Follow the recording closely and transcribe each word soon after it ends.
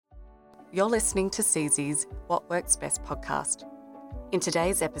You're listening to CZ's What Works Best podcast. In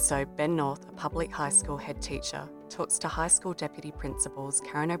today's episode, Ben North, a public high school head teacher, talks to high school deputy principals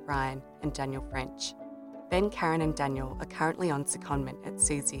Karen O'Brien and Daniel French. Ben, Karen and Daniel are currently on secondment at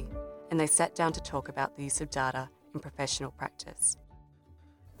CZ, and they sat down to talk about the use of data in professional practice.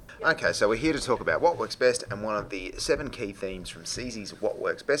 Okay, so we're here to talk about what works best, and one of the 7 key themes from CZ's What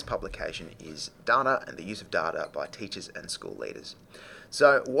Works Best publication is data and the use of data by teachers and school leaders.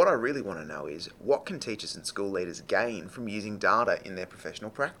 So what I really want to know is, what can teachers and school leaders gain from using data in their professional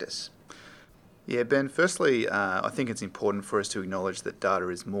practice? Yeah, Ben, firstly, I think it's important for us to acknowledge that data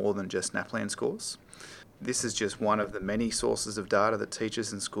is more than just NAPLAN scores. This is just one of the many sources of data that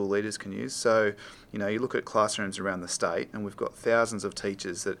teachers and school leaders can use. So, you look at classrooms around the state and we've got thousands of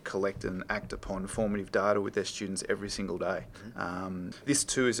teachers that collect and act upon formative data with their students every single day. This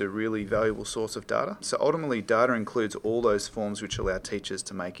too is a really valuable source of data. So ultimately, data includes all those forms which allow teachers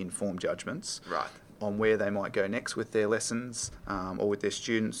to make informed judgments. Right. On where they might go next with their lessons or with their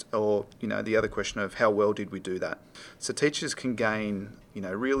students, or the other question of how well did we do that. So teachers can gain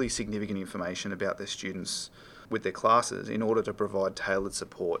really significant information about their students with their classes in order to provide tailored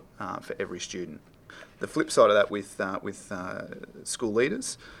support for every student. The flip side of that with school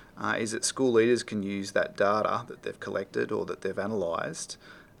leaders is that school leaders can use that data that they've collected or that they've analysed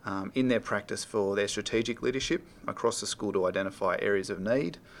in their practice for their strategic leadership across the school to identify areas of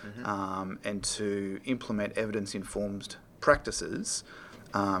need and to implement evidence-informed practices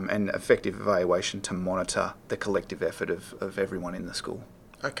and effective evaluation to monitor the collective effort of everyone in the school.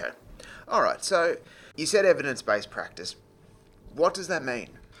 Okay. All right, so you said evidence-based practice. What does that mean?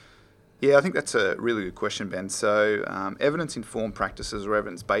 Yeah, I think that's a really good question, Ben. So evidence-informed practices or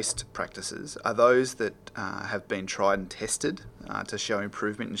evidence-based practices are those that have been tried and tested to show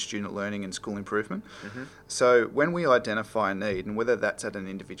improvement in student learning and school improvement. So when we identify a need, and whether that's at an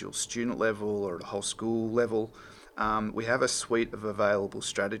individual student level or at a whole school level, we have a suite of available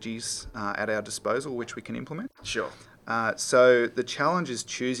strategies at our disposal which we can implement. Sure. So the challenge is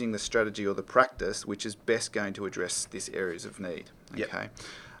choosing the strategy or the practice which is best going to address these areas of need. Okay. Yep.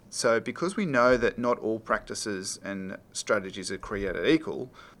 So because we know that not all practices and strategies are created equal,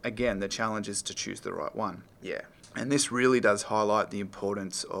 again, the challenge is to choose the right one. Yeah. And this really does highlight the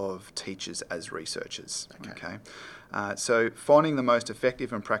importance of teachers as researchers. Okay. So finding the most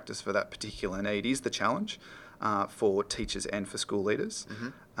effective and practice for that particular need is the challenge for teachers and for school leaders.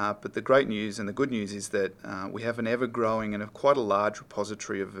 But the great news and the good news is that we have an ever-growing and quite a large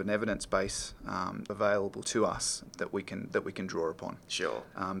repository of an evidence base available to us that we can draw upon. Sure.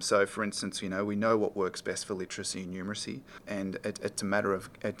 So, for instance, we know what works best for literacy and numeracy, and it's a matter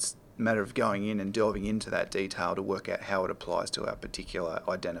of going in and delving into that detail to work out how it applies to our particular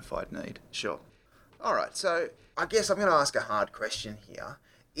identified need. Sure. All right, so I guess I'm going to ask a hard question here.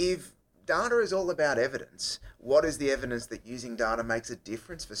 If data is all about evidence, what is the evidence that using data makes a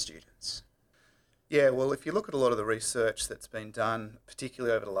difference for students? Yeah, well, if you look at a lot of the research that's been done,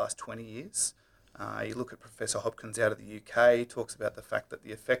 particularly over the last 20 years, you look at Professor Hopkins out of the UK, talks about the fact that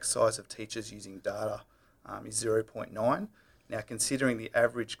the effect size of teachers using data is 0.9. Now, considering the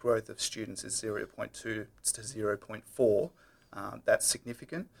average growth of students is 0.2 to 0.4, that's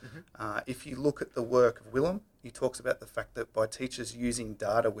significant. If you look at the work of Willem, he talks about the fact that by teachers using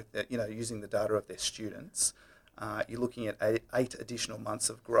data with their, using the data of their students, you're looking at 8 additional months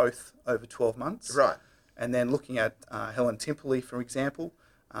of growth over 12 months. Right. And then looking at Helen Timperley, for example,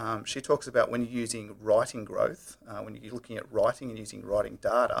 she talks about when you're using writing growth, when you're looking at writing and using writing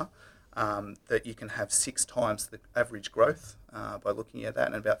data, that you can have 6 times the average growth by looking at that,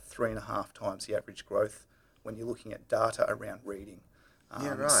 and about 3.5 times the average growth when you're looking at data around reading.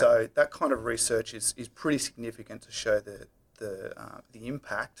 Right. So that kind of research is pretty significant to show the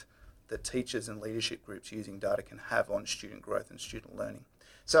impact that teachers and leadership groups using data can have on student growth and student learning.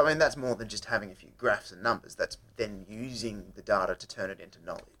 So, that's more than just having a few graphs and numbers. That's then using the data to turn it into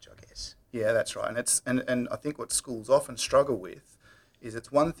knowledge, I guess. Yeah, that's right. And I think what schools often struggle with is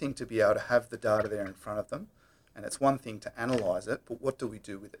it's one thing to be able to have the data there in front of them, and it's one thing to analyse it, but what do we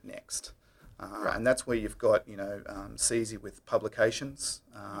do with it next? Right. And that's where you've got, CZ with publications,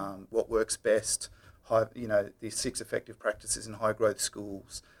 what works best, the 6 effective practices in high growth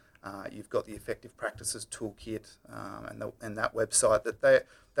schools. You've got the effective practices toolkit and that website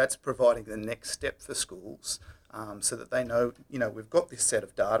that's providing the next step for schools so that they know, we've got this set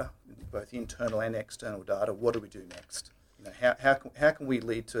of data, both internal and external data. What do we do next? How can we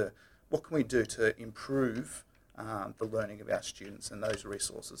lead to, what can we do to improve the learning of our students, and those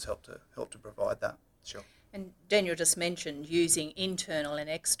resources help to provide that. Sure. And Daniel just mentioned using internal and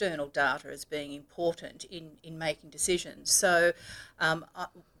external data as being important in making decisions. So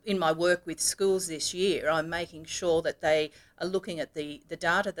in my work with schools this year, I'm making sure that they are looking at the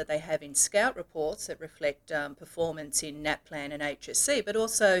data that they have in Scout reports that reflect performance in NAPLAN and HSC, but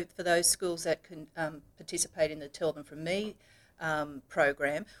also for those schools that can participate in the Tell Them From Me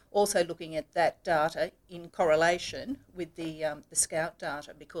program, also looking at that data in correlation with the Scout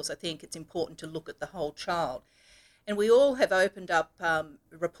data, because I think it's important to look at the whole child. And we all have opened up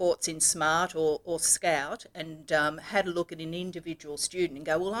reports in SMART or Scout and had a look at an individual student and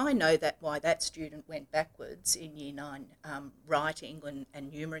go, well, I know that why that student went backwards in Year 9 writing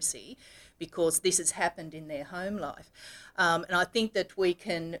and numeracy, because this has happened in their home life. And I think that we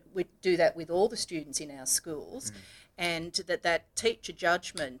do that with all the students in our schools, and that teacher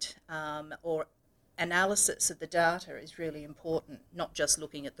judgment or analysis of the data is really important, not just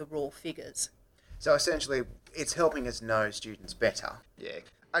looking at the raw figures. So essentially, it's helping us know students better. Yeah.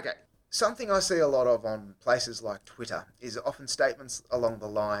 Okay. Something I see a lot of on places like Twitter is often statements along the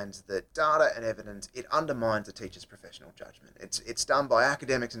lines that data and evidence, it undermines a teacher's professional judgment. It's done by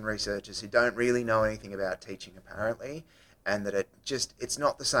academics and researchers who don't really know anything about teaching, apparently, and that it's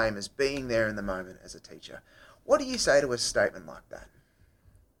not the same as being there in the moment as a teacher. What do you say to a statement like that?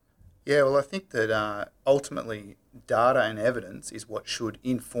 Yeah, well, I think that ultimately data and evidence is what should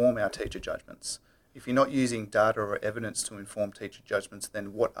inform our teacher judgments. If you're not using data or evidence to inform teacher judgments,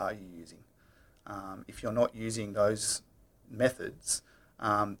 then what are you using? If you're not using those methods,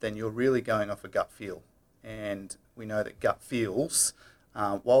 then you're really going off a gut feel. And we know that gut feels,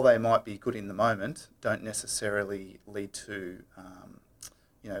 while they might be good in the moment, don't necessarily lead to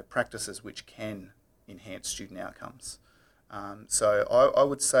practices which can enhance student outcomes. So I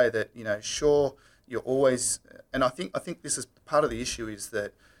would say that, sure, you're always, and I think this is part of the issue, is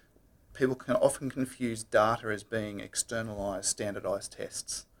that people can often confuse data as being externalised, standardised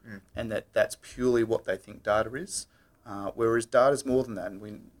tests, and that's purely what they think data is. Whereas data is more than that, and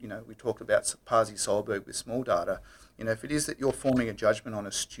we talked about Parsi-Solberg with small data. If it is that you're forming a judgment on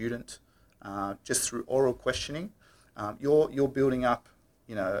a student just through oral questioning, you're building up,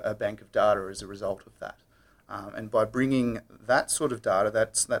 a bank of data as a result of that. And by bringing that sort of data,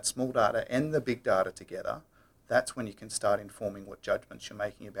 that small data and the big data together, that's when you can start informing what judgments you're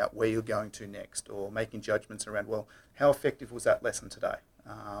making about where you're going to next, or making judgments around, well, how effective was that lesson today?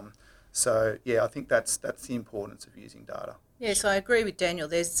 I think that's the importance of using data. Yes, I agree with Daniel.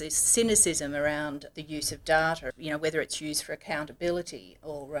 There's this cynicism around the use of data, whether it's used for accountability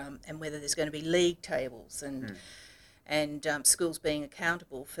or and whether there's going to be league tables and schools being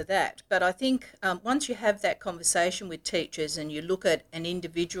accountable for that. But I think once you have that conversation with teachers and you look at an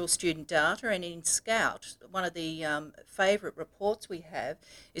individual student data, and in Scout, one of the favourite reports we have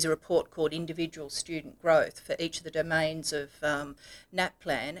is a report called Individual Student Growth for each of the domains of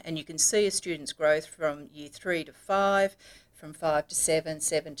NAPLAN, and you can see a student's growth from Year 3 to 5, from 5 to 7,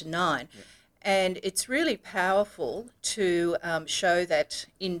 7 to 9. Yeah. And it's really powerful to show that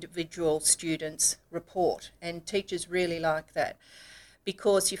individual students report, and teachers really like that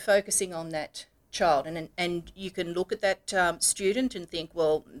because you're focusing on that child, and you can look at that student and think,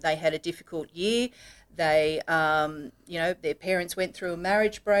 well, they had a difficult year, they, their parents went through a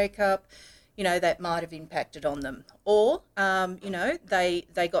marriage breakup, that might have impacted on them. Or,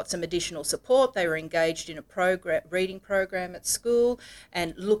 they got some additional support, they were engaged in a reading program at school,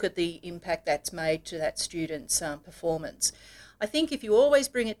 and look at the impact that's made to that student's performance. I think if you always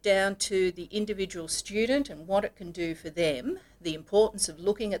bring it down to the individual student and what it can do for them, the importance of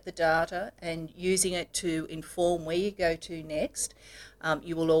looking at the data and using it to inform where you go to next,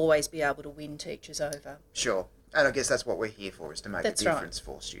 you will always be able to win teachers over. Sure. And I guess that's what we're here for, is to make a difference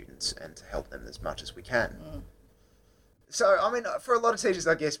for students and to help them as much as we can. So, for a lot of teachers,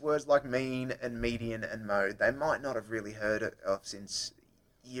 I guess words like mean and median and mode, they might not have really heard of since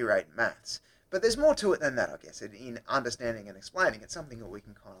Year 8 maths. But there's more to it than that, I guess. In understanding and explaining, it's something that we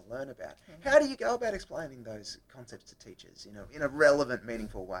can kind of learn about. How do you go about explaining those concepts to teachers, in a relevant,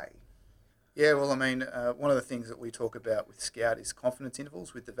 meaningful way? Yeah, well, one of the things that we talk about with Scout is confidence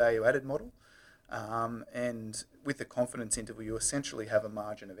intervals with the value-added model. And with the confidence interval, you essentially have a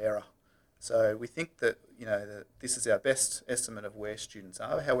margin of error. So we think that, that this is our best estimate of where students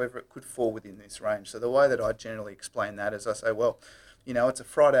are. However, it could fall within this range. So the way that I generally explain that is I say, well, it's a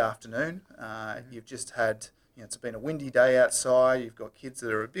Friday afternoon. You've just had, it's been a windy day outside. You've got kids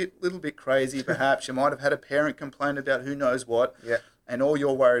that are little bit crazy, perhaps. You might have had a parent complain about who knows what. Yeah. And all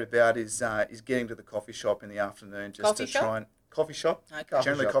you're worried about is getting to the coffee shop in the afternoon just to try and... Coffee shop, okay.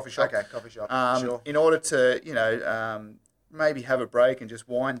 Generally coffee shop. Okay, coffee shop, sure. In order to, maybe have a break and just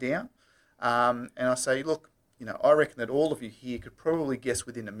wind down. And I say, look, I reckon that all of you here could probably guess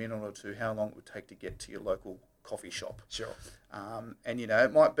within a minute or two how long it would take to get to your local coffee shop. Sure. And,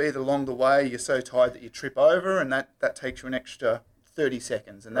 it might be that along the way you're so tired that you trip over, and that takes you an extra 30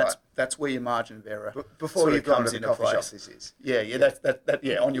 seconds, and that's where your margin of error before you come to the coffee shop. This is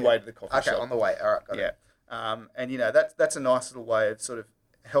on your way to the coffee shop. Okay, on the way. All right, got it. And that's a nice little way of sort of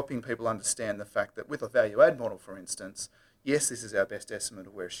helping people understand the fact that with a value add model, for instance, yes, this is our best estimate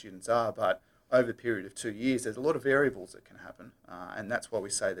of where students are, but over a period of 2 years, there's a lot of variables that can happen, and that's why we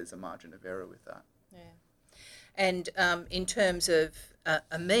say there's a margin of error with that. Yeah. And in terms of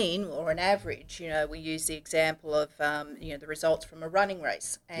a mean or an average, we use the example of, the results from a running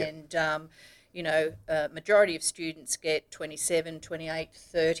race. And, majority of students get 27, 28,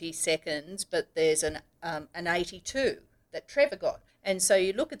 30 seconds, but there's an 82 that Trevor got. And so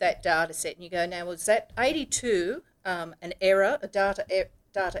you look at that data set and you go, now, was that 82 an error, a data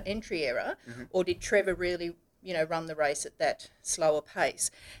entry error, or did Trevor really run the race at that slower pace?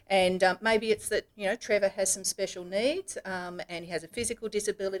 And maybe it's that, Trevor has some special needs and he has a physical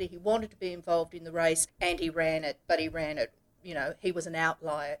disability. He wanted to be involved in the race and he ran it, but he ran it, he was an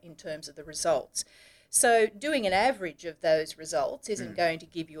outlier in terms of the results. So doing an average of those results isn't going to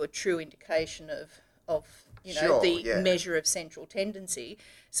give you a true indication of measure of central tendency.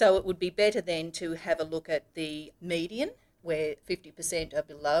 So it would be better then to have a look at the median, where 50% are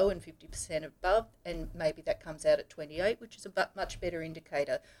below and 50% above, and maybe that comes out at 28, which is a much better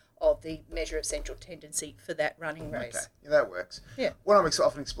indicator of the measure of central tendency for that running race. Okay, yeah, that works. Yeah. What I'm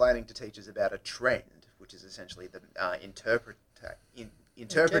often explaining to teachers about a trend, which is essentially the interpreting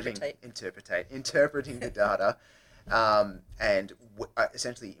the data, and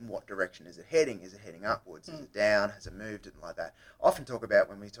essentially in what direction is it heading? Is it heading upwards? Is it down? Has it moved? And like that. I often talk about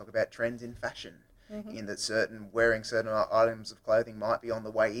when we talk about trends in fashion. In that wearing certain items of clothing might be on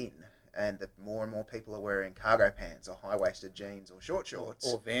the way in, and that more and more people are wearing cargo pants or high-waisted jeans or short shorts.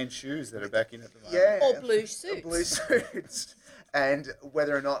 Or van shoes that are back in at the moment. Yeah. Or blue suits. Or blue suits. And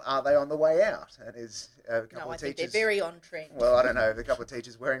whether or not are they on the way out? And is a couple of teachers... I think they're very on trend. Well, I don't know. If a couple of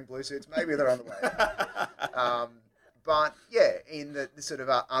teachers wearing blue suits, maybe they're on the way out. But yeah, in the sort of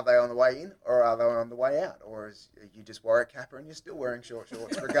are they on the way in or are they on the way out? Or is you just wore a kappa and you're still wearing short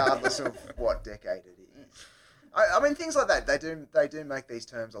shorts regardless of what decade it is? I mean, things like that, they do make these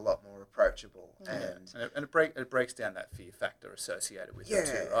terms a lot more approachable. And it breaks down that fear factor associated with it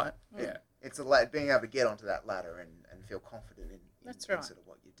too, right? Yeah. It's being able to get onto that ladder and feel confident in sort of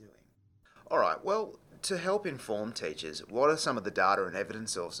what you're doing. All right, well, to help inform teachers, what are some of the data and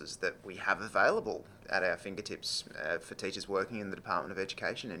evidence sources that we have available at our fingertips for teachers working in the Department of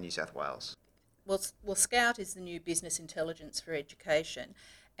Education in New South Wales? Well, Scout is the new business intelligence for education,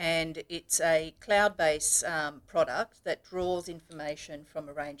 and it's a cloud-based product that draws information from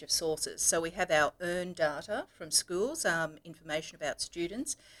a range of sources. So we have our earned data from schools, information about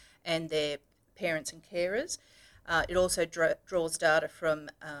students and their parents and carers. It also draws data from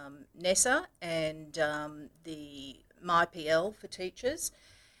NESA and the MyPL for teachers,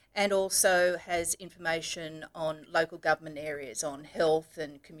 and also has information on local government areas, on health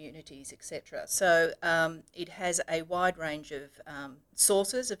and communities, etc. So it has a wide range of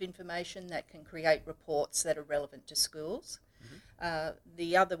sources of information that can create reports that are relevant to schools.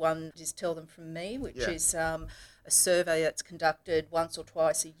 The other one is Tell Them From Me, which is a survey that's conducted once or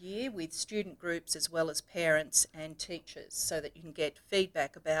twice a year with student groups as well as parents and teachers, so that you can get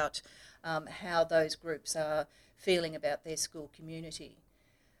feedback about how those groups are feeling about their school community.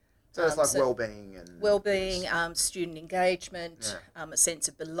 So it's like well-being and... Well-being, student engagement, a sense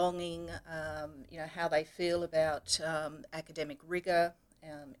of belonging, how they feel about academic rigour,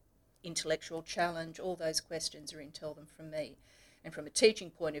 intellectual challenge. All those questions are in Tell Them From Me. And from a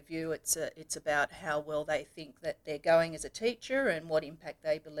teaching point of view, it's about how well they think that they're going as a teacher and what impact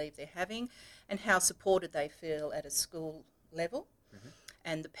they believe they're having and how supported they feel at a school level.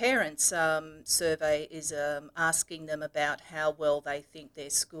 And the parents' survey is asking them about how well they think their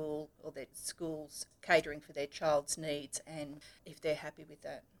school or their school's catering for their child's needs and if they're happy with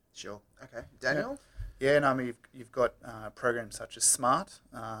that. Sure. Okay. Daniel? Yeah, and I mean, you've got programs such as SMART,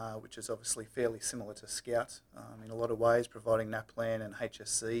 which is obviously fairly similar to Scout in a lot of ways, providing NAPLAN and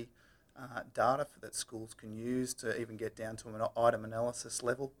HSC data that schools can use to even get down to an item analysis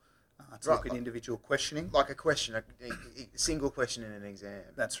level. To look at individual questioning. Like a question, a single question in an exam.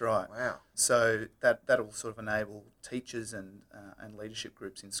 That's right. Wow. So that'll sort of enable teachers and leadership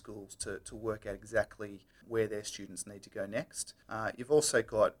groups in schools to work out exactly where their students need to go next. You've also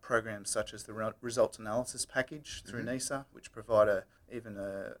got programs such as the Results Analysis Package through NESA, which provide even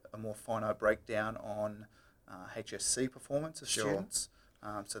a more finite breakdown on HSC performance of students.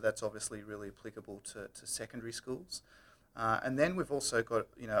 So that's obviously really applicable to secondary schools. And then we've also got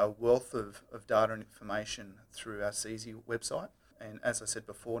a wealth of data and information through our CESE website. And as I said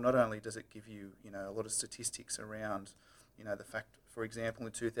before, not only does it give you a lot of statistics around the fact, for example,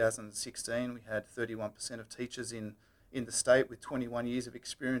 in 2016 we had 31% of teachers in the state with 21 years of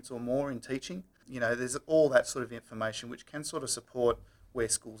experience or more in teaching. There's all that sort of information which can sort of support where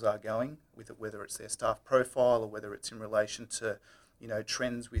schools are going with it, whether it's their staff profile or whether it's in relation to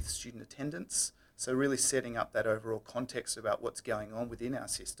trends with student attendance. So really setting up that overall context about what's going on within our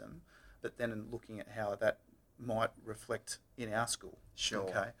system, but then looking at how that might reflect in our school. Sure.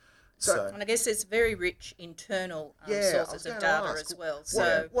 Okay. And I guess there's very rich internal sources of data as well.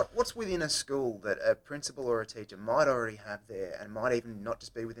 What's within a school that a principal or a teacher might already have there, and might even not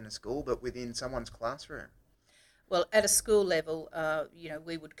just be within a school, but within someone's classroom? Well, at a school level,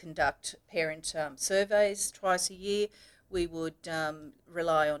 we would conduct parent surveys twice a year. We would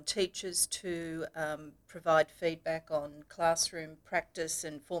rely on teachers to provide feedback on classroom practice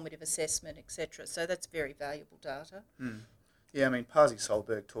and formative assessment, etc. So that's very valuable data. Yeah, I mean, Pasi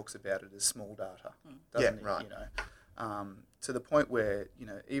Solberg talks about it as small data, doesn't he? Right. To the point where,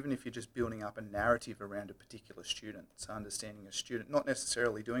 even if you're just building up a narrative around a particular student, so understanding a student, not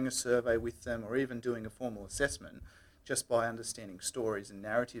necessarily doing a survey with them or even doing a formal assessment, just by understanding stories and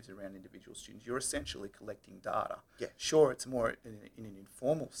narratives around individual students, you're essentially collecting data. Yeah. Sure, it's more in an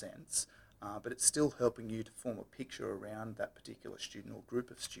informal sense, but it's still helping you to form a picture around that particular student or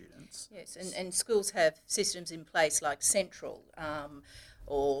group of students. Yes, and schools have systems in place like Central,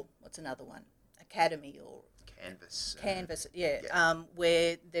 or what's another one? Academy or Canvas,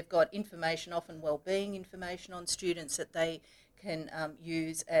 where they've got information, often wellbeing information on students that they can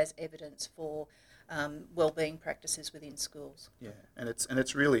use as evidence for wellbeing practices within schools. Yeah, and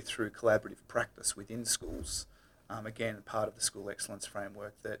it's really through collaborative practice within schools, again, part of the school excellence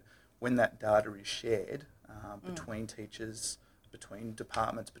framework, that when that data is shared between teachers, between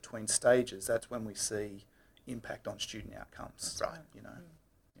departments, between stages, that's when we see impact on student outcomes. Right.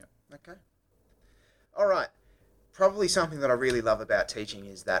 Yeah. Okay. All right. Probably something that I really love about teaching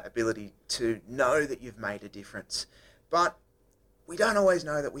is that ability to know that you've made a difference. But we don't always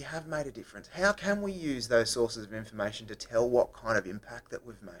know that we have made a difference. How can we use those sources of information to tell what kind of impact that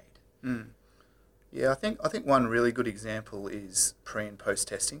we've made? Yeah, I think one really good example is pre and post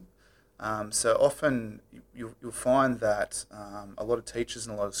testing. So often you'll find that a lot of teachers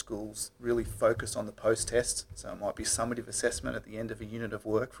and a lot of schools really focus on the post test. So it might be summative assessment at the end of a unit of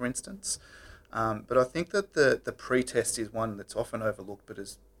work, for instance. But I think that the pre-test is one that's often overlooked, but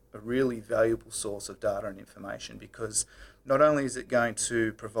is a really valuable source of data and information, because not only is it going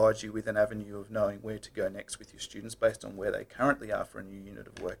to provide you with an avenue of knowing where to go next with your students based on where they currently are for a new unit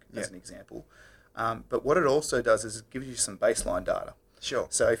of work, as an example, but what it also does is it gives you some baseline data. Sure.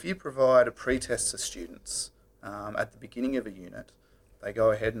 So if you provide a pre-test to students at the beginning of a unit, they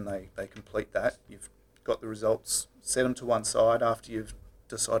go ahead and they complete that. You've got the results, set them to one side after you've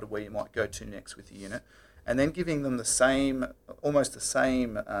decided where you might go to next with the unit, and then giving them almost the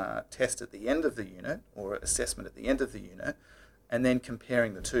same test at the end of the unit, or assessment at the end of the unit, and then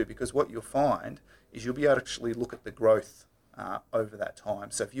comparing the two, because what you'll find is you'll be able to actually look at the growth over that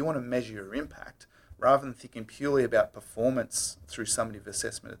time. So if you want to measure your impact, rather than thinking purely about performance through summative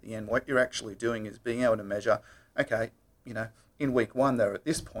assessment at the end, what you're actually doing is being able to measure, okay, in week 1 they're at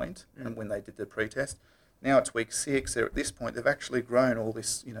this point, and when they did the pre-test, now it's week 6, they're at this point, they've actually grown all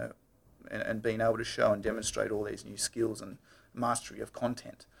this, and been able to show and demonstrate all these new skills and mastery of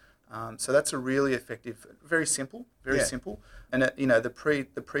content. So that's a really effective, very simple, simple. And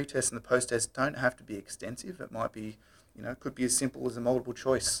the pre-test and the post-test don't have to be extensive. It might be, it could be as simple as a multiple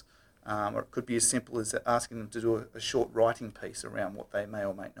choice, or it could be as simple as asking them to do a short writing piece around what they may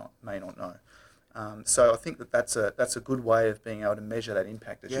or may not know. So I think that's a good way of being able to measure that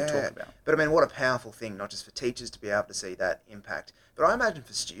impact that you talk about. But I mean, what a powerful thing, not just for teachers to be able to see that impact, but I imagine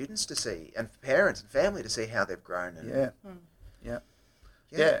for students to see, and for parents and family to see how they've grown.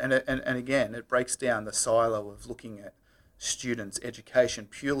 And again, it breaks down the silo of looking at students' education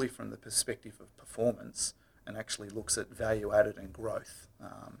purely from the perspective of performance, and actually looks at value added and growth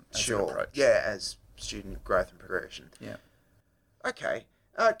as an approach. Yeah, as student growth and progression. Yeah. Okay.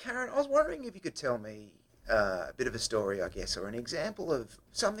 Karen, I was wondering if you could tell me a bit of a story, I guess, or an example of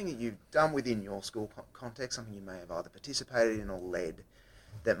something that you've done within your school context, something you may have either participated in or led,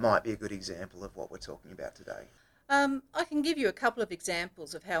 that might be a good example of what we're talking about today. I can give you a couple of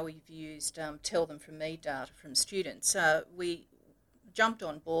examples of how we've used Tell Them From Me data from students. We jumped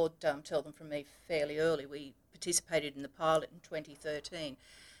on board Tell Them From Me fairly early. We participated in the pilot in 2013.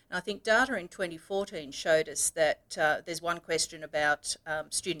 And I think data in 2014 showed us that there's one question about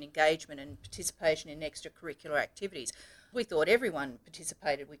student engagement and participation in extracurricular activities. We thought everyone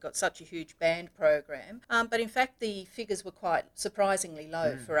participated. We've got such a huge band program. But in fact, the figures were quite surprisingly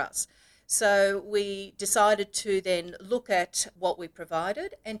low for us. So we decided to then look at what we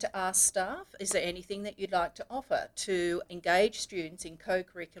provided and to ask staff, is there anything that you'd like to offer to engage students in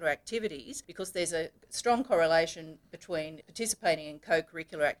co-curricular activities? Because there's a strong correlation between participating in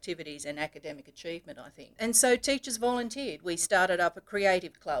co-curricular activities and academic achievement, I think. And so teachers volunteered. We started up a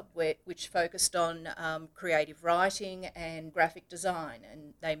creative club which focused on creative writing and graphic design,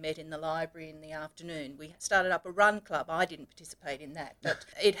 and they met in the library in the afternoon. We started up a run club. I didn't participate in that, but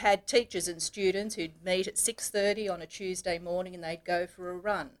it had teachers and students who'd meet at 6:30 on a Tuesday morning and they'd go for a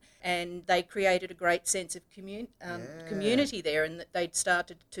run. And they created a great sense of community there, and they'd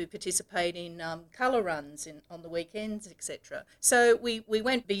started to participate in colour runs on the weekends, etc. So we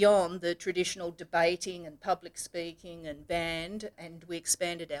went beyond the traditional debating and public speaking and band, and we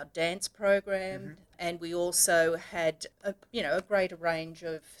expanded our dance program, and we also had a greater range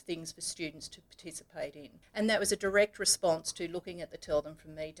of things for students to participate in. And that was a direct response to looking at the Tell Them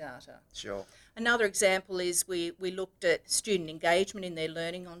From Me data. Sure. Another example is we looked at student engagement in their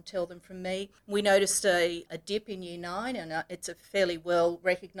learning on Tell Them From Me. We noticed a dip in Year 9, and it's a fairly well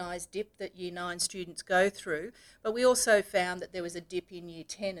recognised dip that Year 9 students go through, but we also found that there was a dip in Year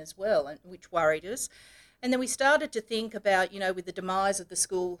 10 as well, which worried us. And then we started to think about, with the demise of the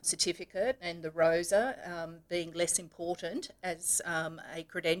school certificate and the ROSA being less important as a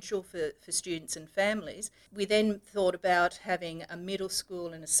credential for students and families, we then thought about having a middle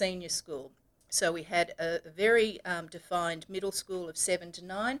school and a senior school. So we had a very defined middle school of 7 to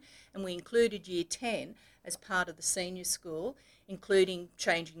 9, and we included Year 10 as part of the senior school, including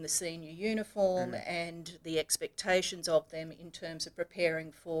changing the senior uniform and the expectations of them in terms of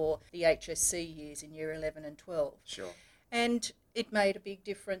preparing for the HSC years in Year 11 and 12. Sure. And it made a big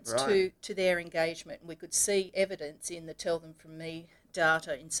difference to their engagement. We could see evidence in the Tell Them From Me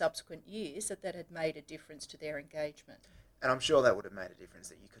data in subsequent years that had made a difference to their engagement. And I'm sure that would have made a difference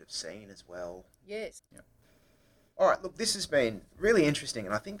that you could have seen as well. Yes. Yep. All right, look, this has been really interesting,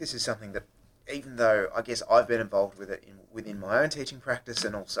 and I think this is something that, even though I guess I've been involved with it within my own teaching practice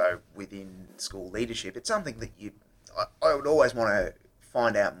and also within school leadership, it's something that I would always want to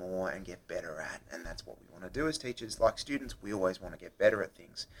find out more and get better at, and that's what we want to do as teachers. Like students, we always want to get better at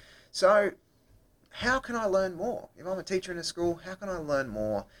things. So how can I learn more? If I'm a teacher in a school, how can I learn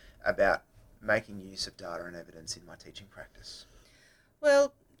more about making use of data and evidence in my teaching practice?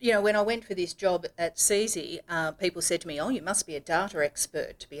 Well, when I went for this job at CESE, people said to me, you must be a data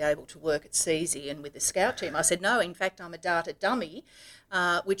expert to be able to work at CESE and with the Scout team. I said, no, in fact, I'm a data dummy,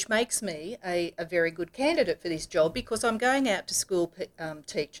 which makes me a very good candidate for this job, because I'm going out to school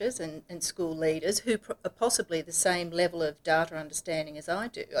teachers and school leaders who are possibly the same level of data understanding as I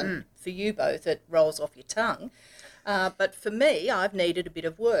do. And for you both, it rolls off your tongue. But for me, I've needed a bit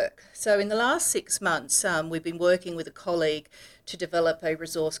of work. So in the last 6 months, we've been working with a colleague to develop a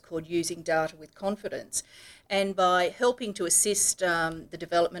resource called Using Data with Confidence. And by helping to assist the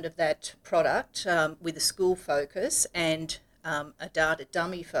development of that product with a school focus and a data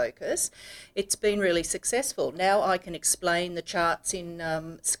dummy focus, it's been really successful. Now I can explain the charts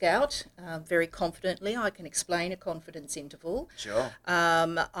in Scout very confidently. I can explain a confidence interval. Sure.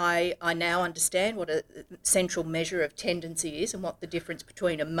 I now understand what a central measure of tendency is and what the difference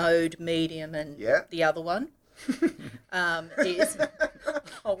between a mode, medium and the other one is.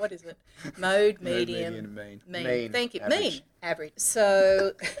 What is it? Mode, medium, mean. Thank you. Average. Mean, average.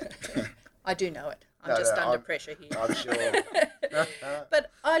 So I do know it. I'm under pressure here. I'm sure.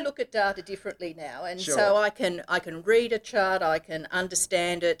 But I look at data differently now, and so I can read a chart, I can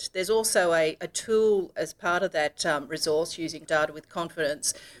understand it. There's also a tool as part of that resource, Using Data with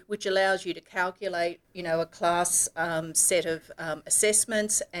Confidence, which allows you to calculate, a class set of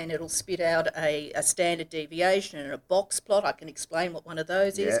assessments, and it'll spit out a standard deviation and a box plot. I can explain what one of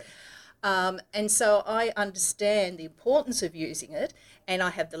those is. And so I understand the importance of using it, and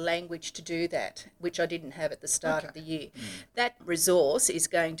I have the language to do that, which I didn't have at the start of the year. That resource is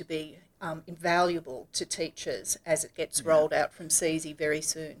going to be invaluable to teachers as it gets rolled out from CESE very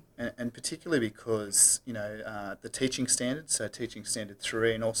soon. And particularly because, the teaching standards, so Teaching Standard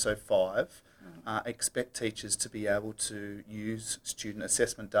 3 and also 5, expect teachers to be able to use student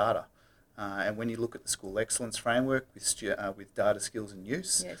assessment data. And when you look at the School Excellence Framework with data skills and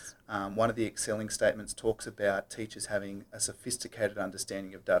use, one of the excelling statements talks about teachers having a sophisticated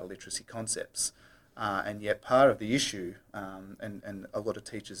understanding of data literacy concepts. And yet part of the issue, and a lot of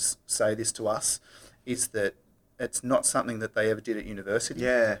teachers say this to us, is that it's not something that they ever did at university.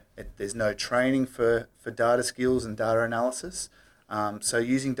 Yeah. There's no training for data skills and data analysis. So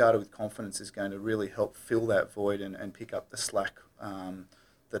using data with confidence is going to really help fill that void and pick up the slack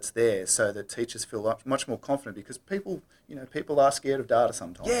that's there, so that teachers feel much more confident, because people are scared of data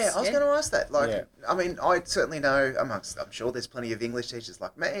sometimes. Yeah, I was going to ask that. Yeah. I mean, I certainly know, I'm sure there's plenty of English teachers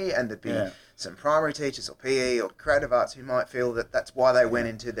like me, and there'd be some primary teachers or PE or creative arts who might feel that that's why they went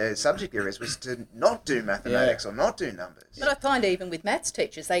into their subject areas, was to not do mathematics or not do numbers. But I find even with maths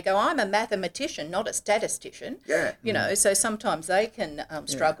teachers, they go, I'm a mathematician, not a statistician. Yeah. So sometimes they can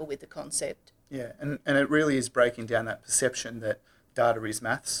struggle with the concept. Yeah, and it really is breaking down that perception that data is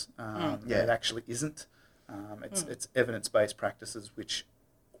maths. It actually isn't. It's evidence-based practices which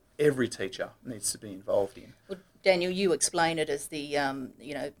every teacher needs to be involved in. Well, Daniel, you explain it as the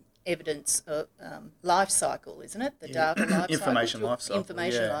evidence life cycle, isn't it? The data life Information cycle. life cycle.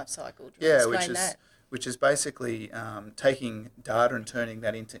 Information life cycle. Do you explain that? Which is basically taking data and turning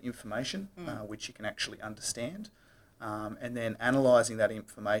that into information, which you can actually understand, and then analysing that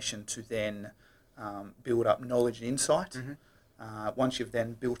information to then build up knowledge and insight. Once you've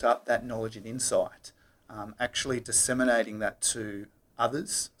then built up that knowledge and insight, actually disseminating that to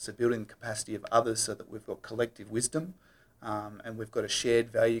others, so building the capacity of others so that we've got collective wisdom, and we've got a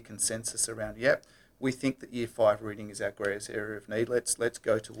shared value consensus around, we think that Year 5 reading is our greatest area of need. Let's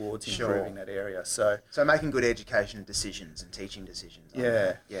go towards improving that area. So making good education decisions and teaching decisions.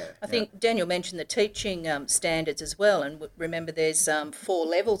 Yeah. I think Daniel mentioned the teaching standards as well, and remember there's 4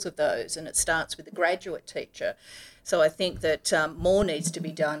 levels of those, and it starts with the graduate teacher. So I think that more needs to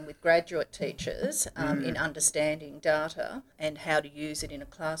be done with graduate teachers in understanding data and how to use it in a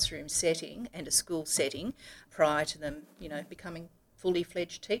classroom setting and a school setting prior to them, becoming fully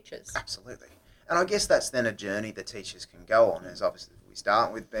fledged teachers. Absolutely. And I guess that's then a journey that teachers can go on, as obviously we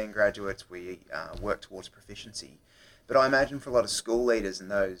start with being graduates, we work towards proficiency. But I imagine for a lot of school leaders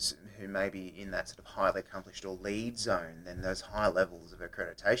and those who may be in that sort of highly accomplished or lead zone, then those high levels of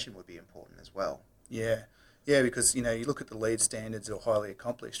accreditation would be important as well. Yeah, because you look at the LEED standards or highly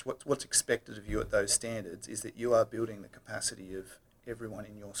accomplished. What's expected of you at those standards is that you are building the capacity of everyone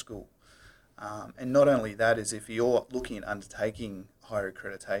in your school, and not only that, is if you're looking at undertaking higher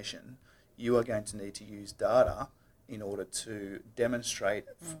accreditation, you are going to need to use data in order to demonstrate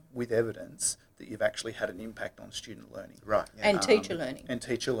with evidence that you've actually had an impact on student learning. Right. Yeah. And teacher learning. And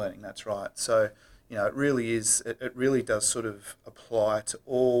teacher learning, that's right. So it really does sort of apply to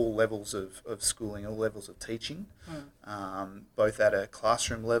all levels of schooling, all levels of teaching, both at a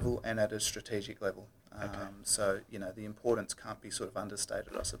classroom level and at a strategic level. So, the importance can't be sort of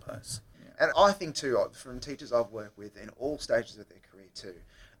understated, I suppose. Yeah. And I think too, from teachers I've worked with in all stages of their career too,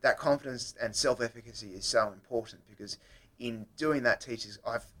 that confidence and self-efficacy is so important, because in doing that, teachers,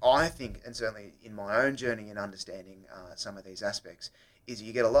 I think, and certainly in my own journey in understanding some of these aspects, is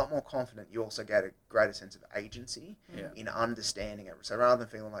you get a lot more confident. You also get a greater sense of agency in understanding it. So rather than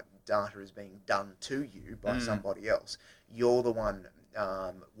feeling like data is being done to you by somebody else, you're the one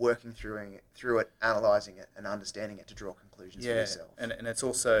working through it, analysing it, and understanding it to draw conclusions for yourself. And it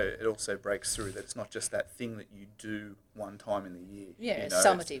also breaks through that it's not just that thing that you do one time in the year. Yeah, a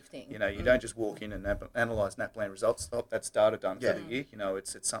summative thing. You don't just walk in and analyse NAPLAN results. Oh, that's data done for the year.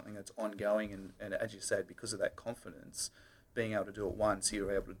 It's something that's ongoing, and as you said, because of that confidence, being able to do it once,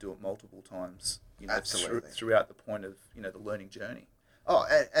 you're able to do it multiple times. Throughout the point of the learning journey. Oh,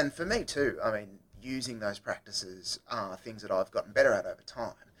 and for me too. I mean, using those practices are things that I've gotten better at over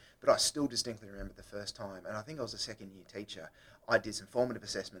time. But I still distinctly remember the first time, and I think I was a second-year teacher, I did some formative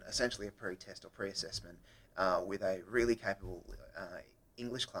assessment, essentially a pre-test or pre-assessment, with a really capable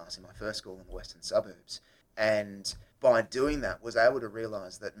English class in my first school in the western suburbs. And by doing that, was able to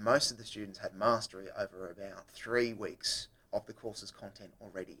realise that most of the students had mastery over about 3 weeks of the course's content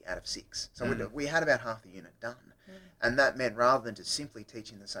already out of 6. So we had about half the unit done. And that meant rather than just simply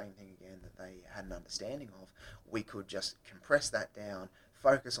teaching the same thing again that they had an understanding of, we could just compress that down,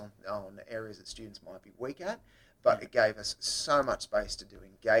 focus on areas that students might be weak at, but it gave us so much space to do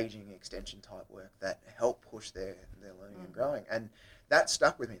engaging extension type work that helped push their learning and growing. And that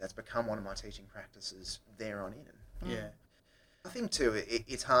stuck with me. That's become one of my teaching practices there on in. Yeah. I think too,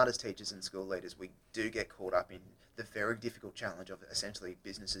 it's hard as teachers and school leaders, we do get caught up in the very difficult challenge of essentially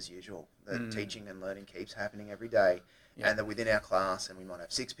business as usual. That teaching and learning keeps happening every day, and that within our class, and we might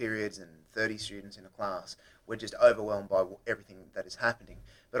have 6 periods and 30 students in a class, we're just overwhelmed by everything that is happening.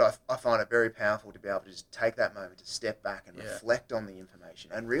 But I find it very powerful to be able to just take that moment to step back and reflect on the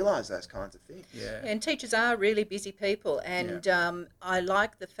information and realise those kinds of things. Yeah. And teachers are really busy people, and I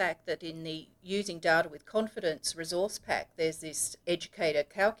like the fact that in the Using Data with Confidence resource pack, there's this educator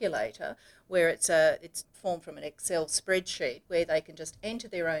calculator where it's formed from an Excel spreadsheet where they can just enter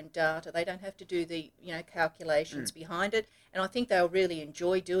their own data. They don't have to do the calculations behind it, and I think they'll really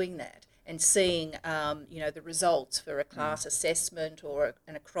enjoy doing that and seeing the results for a class assessment or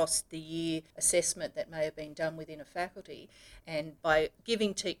an across the year assessment that may have been done within a faculty. And by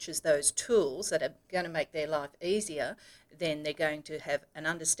giving teachers those tools that are going to make their life easier, then they're going to have an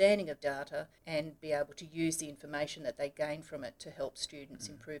understanding of data and be able to use the information that they gain from it to help students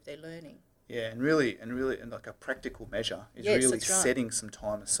improve their learning. Yeah, and really like a practical measure is Yes, really that's right. setting some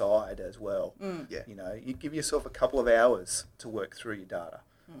time aside as well. Yeah. You give yourself a couple of hours to work through your data.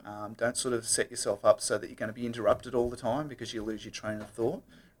 Don't sort of set yourself up so that you're going to be interrupted all the time because you lose your train of thought.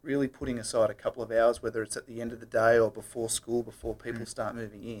 Really putting aside a couple of hours, whether it's at the end of the day or before school, before people start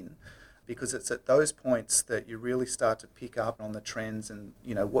moving in, because it's at those points that you really start to pick up on the trends and,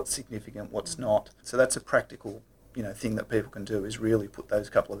 what's significant, what's not. So that's a practical, thing that people can do, is really put those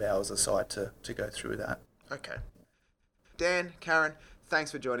couple of hours aside to go through that. Okay. Dan, Karen,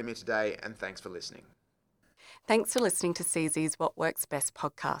 thanks for joining me today and thanks for listening. Thanks for listening to CZ's What Works Best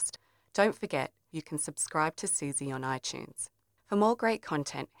podcast. Don't forget, you can subscribe to CZ on iTunes. For more great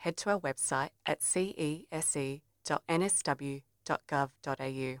content, head to our website at cese.nsw.gov.au.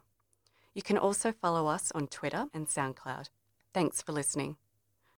 You can also follow us on Twitter and SoundCloud. Thanks for listening.